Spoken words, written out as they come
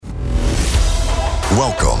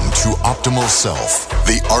Welcome to Optimal Self,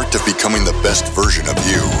 the art of becoming the best version of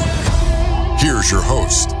you. Here's your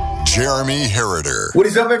host, Jeremy Herriter. What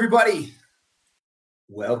is up, everybody?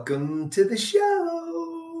 Welcome to the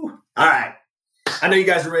show. All right. I know you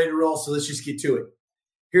guys are ready to roll, so let's just get to it.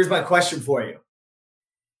 Here's my question for you.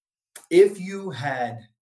 If you had,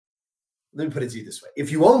 let me put it to you this way.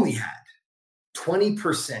 If you only had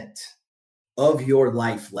 20% of your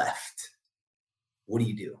life left, what do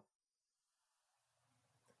you do?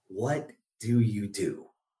 What do you do?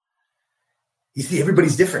 You see,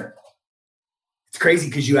 everybody's different. It's crazy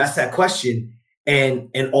because you ask that question and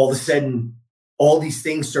all of a sudden, all these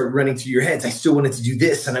things start running through your heads. I still wanted to do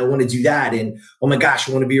this and I want to do that. And oh my gosh,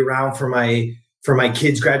 I want to be around for my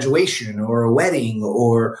kid's graduation or a wedding,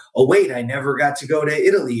 or, oh wait, I never got to go to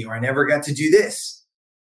Italy, or I never got to do this.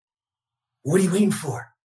 What are you waiting for?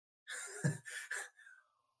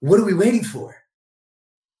 What are we waiting for?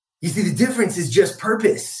 You see, the difference is just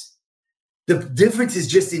purpose. The difference is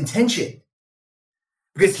just intention.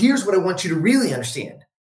 Because here's what I want you to really understand,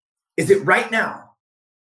 is that right now,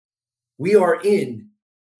 we are in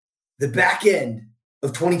the back end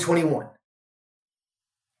of 2021.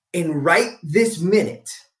 And right this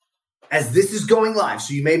minute, as this is going live,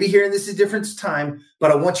 so you may be hearing this at a different time,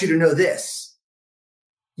 but I want you to know this.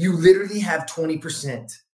 You literally have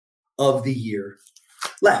 20% of the year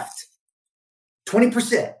left.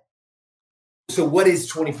 20%. So what is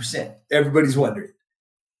 20%? Everybody's wondering.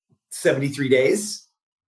 73 days,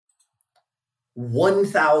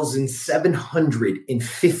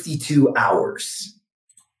 1,752 hours.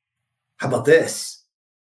 How about this?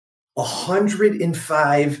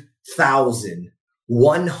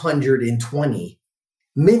 105,120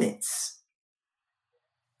 minutes.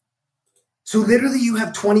 So literally you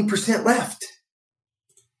have 20% left.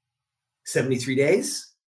 73 days.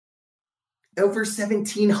 Over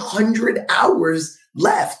 1,700 hours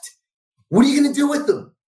left. What are you going to do with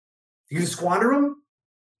them? You're going to squander them?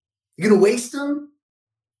 You're going to waste them?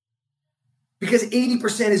 Because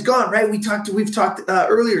 80% is gone, right? We've talked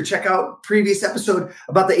earlier. Check out previous episode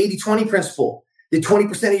about the 80-20 principle. That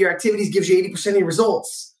 20% of your activities gives you 80% of your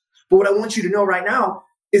results. But what I want you to know right now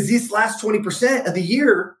is this last 20% of the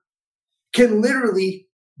year can literally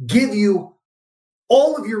give you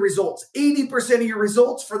all of your results, 80% of your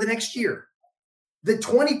results for the next year. The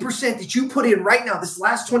 20% that you put in right now, this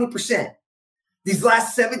last 20%, these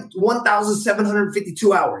last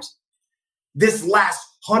 1,752 hours, this last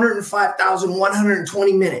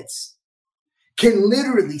 105,120 minutes can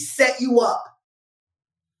literally set you up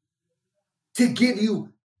to give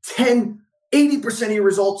you 80% of your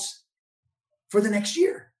results for the next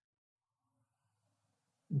year.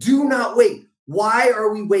 Do not wait. Why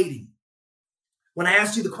are we waiting? When I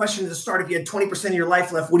asked you the question at the start, if you had 20% of your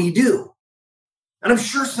life left, what do you do? And I'm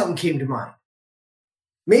sure something came to mind.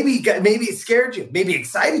 Maybe it scared you. Maybe it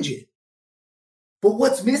excited you. But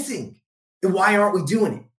what's missing? And why aren't we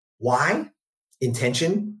doing it? Why?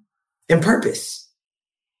 Intention and purpose.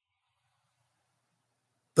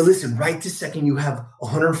 But listen, right this second, you have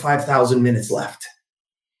 105,000 minutes left.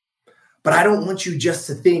 But I don't want you just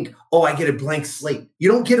to think, oh, I get a blank slate. You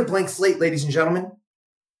don't get a blank slate, ladies and gentlemen.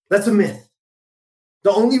 That's a myth.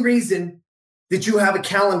 The only reason that you have a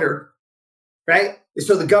calendar, right, is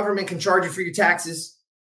so the government can charge you for your taxes,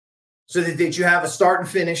 so that you have a start and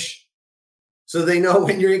finish, so they know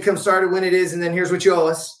when your income started, when it is, and then here's what you owe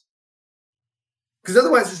us. Because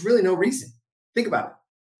otherwise, there's really no reason. Think about it.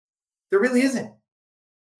 There really isn't.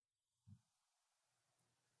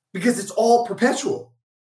 Because it's all perpetual.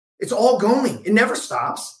 It's all going. It never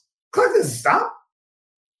stops. Clock doesn't stop.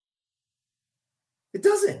 It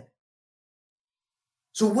doesn't.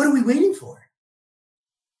 So what are we waiting for?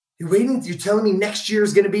 You're telling me next year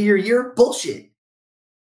is going to be your year? Bullshit.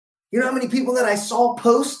 You know how many people that I saw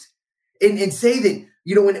post and say that,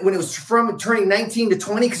 you know, when it was from turning 19 to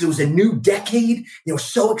 20, because it was a new decade, they were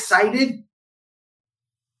so excited.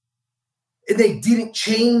 And they didn't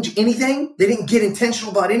change anything. They didn't get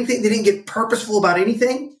intentional about anything. They didn't get purposeful about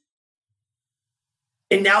anything.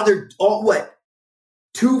 And now they're all,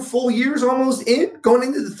 2 full years almost in, going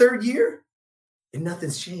into the third year, and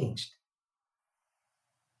nothing's changed.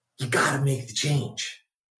 You got to make the change.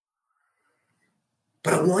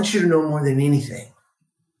 But I want you to know more than anything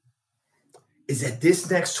is that this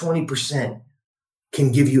next 20%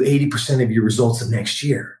 can give you 80% of your results of next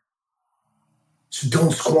year. So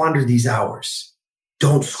don't squander these hours.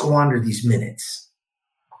 Don't squander these minutes.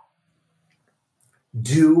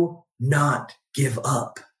 Do not give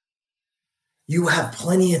up. You have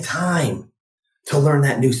plenty of time to learn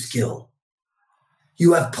that new skill.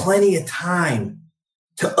 You have plenty of time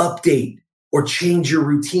to update or change your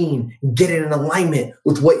routine and get it in alignment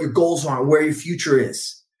with what your goals are and where your future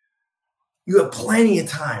is. You have plenty of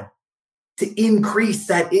time to increase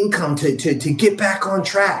that income, to get back on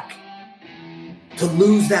track, to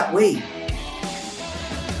lose that weight.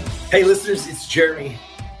 Hey listeners, it's Jeremy.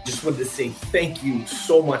 Just wanted to say thank you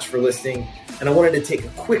so much for listening. And I wanted to take a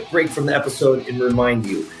quick break from the episode and remind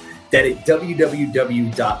you that at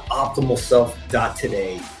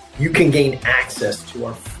www.optimalself.today, you can gain access to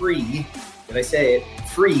our free, did I say it,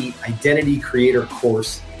 free Identity Creator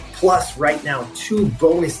course, plus right now 2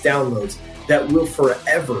 bonus downloads that will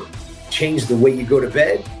forever change the way you go to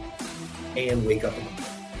bed and wake up in the morning.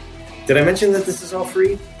 Did I mention that this is all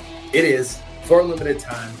free? It is, for a limited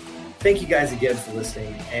time. Thank you guys again for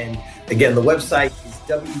listening. And again, the website is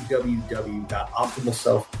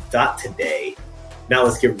www.optimalself.today. Now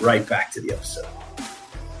let's get right back to the episode.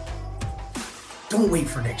 Don't wait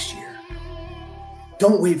for next year.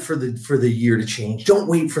 Don't wait for the year to change. Don't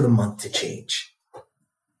wait for the month to change.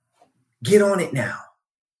 Get on it now.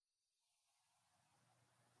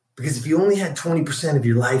 Because if you only had 20% of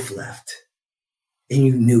your life left and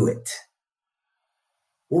you knew it,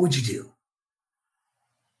 what would you do?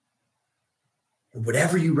 And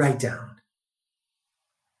whatever you write down,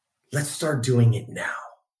 let's start doing it now.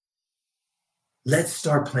 Let's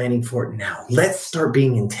start planning for it now. Let's start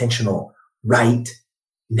being intentional right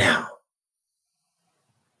now.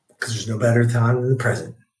 Because there's no better time than the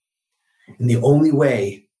present. And the only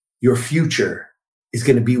way your future is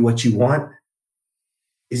going to be what you want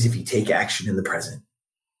is if you take action in the present.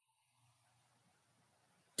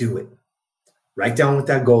 Do it. Write down what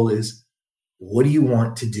that goal is. What do you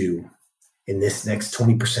want to do in this next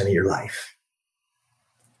 20% of your life?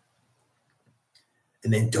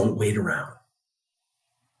 And then don't wait around.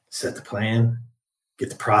 Set the plan, get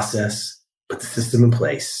the process, put the system in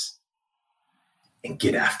place, and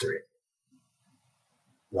get after it.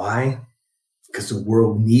 Why? Because the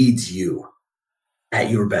world needs you at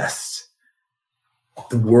your best.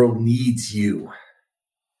 The world needs you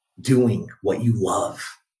doing what you love,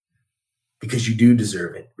 because you do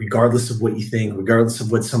deserve it. Regardless of what you think, regardless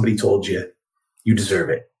of what somebody told you, you deserve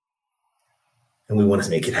it. And we want to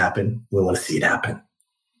make it happen. We want to see it happen.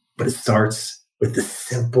 But it starts with the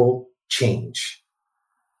simple change.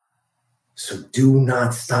 So do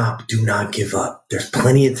not stop. Do not give up. There's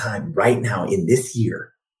plenty of time right now in this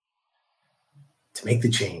year to make the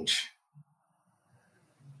change,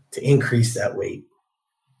 to increase that weight,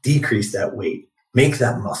 decrease that weight, make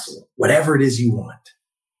that muscle, whatever it is you want,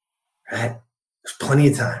 right? There's plenty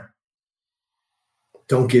of time.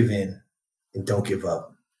 Don't give in and don't give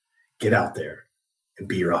up. Get out there and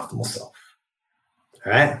be your optimal self.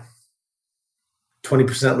 All right?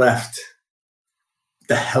 20% left. What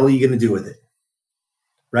the hell are you going to do with it?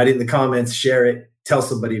 Write it in the comments, share it, tell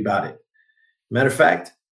somebody about it. Matter of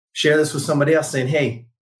fact, share this with somebody else saying, hey,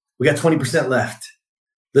 we got 20% left.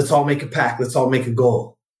 Let's all make a pact. Let's all make a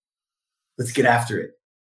goal. Let's get after it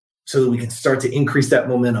so that we can start to increase that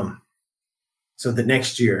momentum so that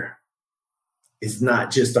next year is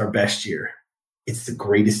not just our best year. It's the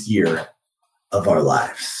greatest year of our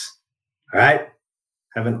lives. All right?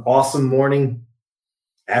 Have an awesome morning,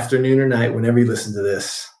 afternoon, or night whenever you listen to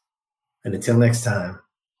this. And until next time,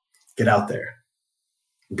 get out there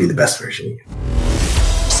and be the best version of you.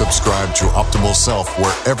 Subscribe to Optimal Self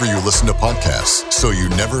wherever you listen to podcasts so you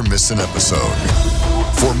never miss an episode.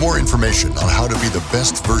 For more information on how to be the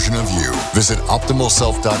best version of you, visit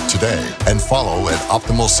optimalself.today and follow at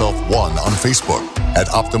Optimal Self 1 on Facebook, at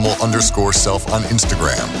Optimal_Self on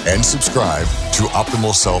Instagram, and subscribe to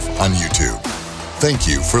Optimal Self on YouTube. Thank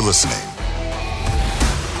you for listening.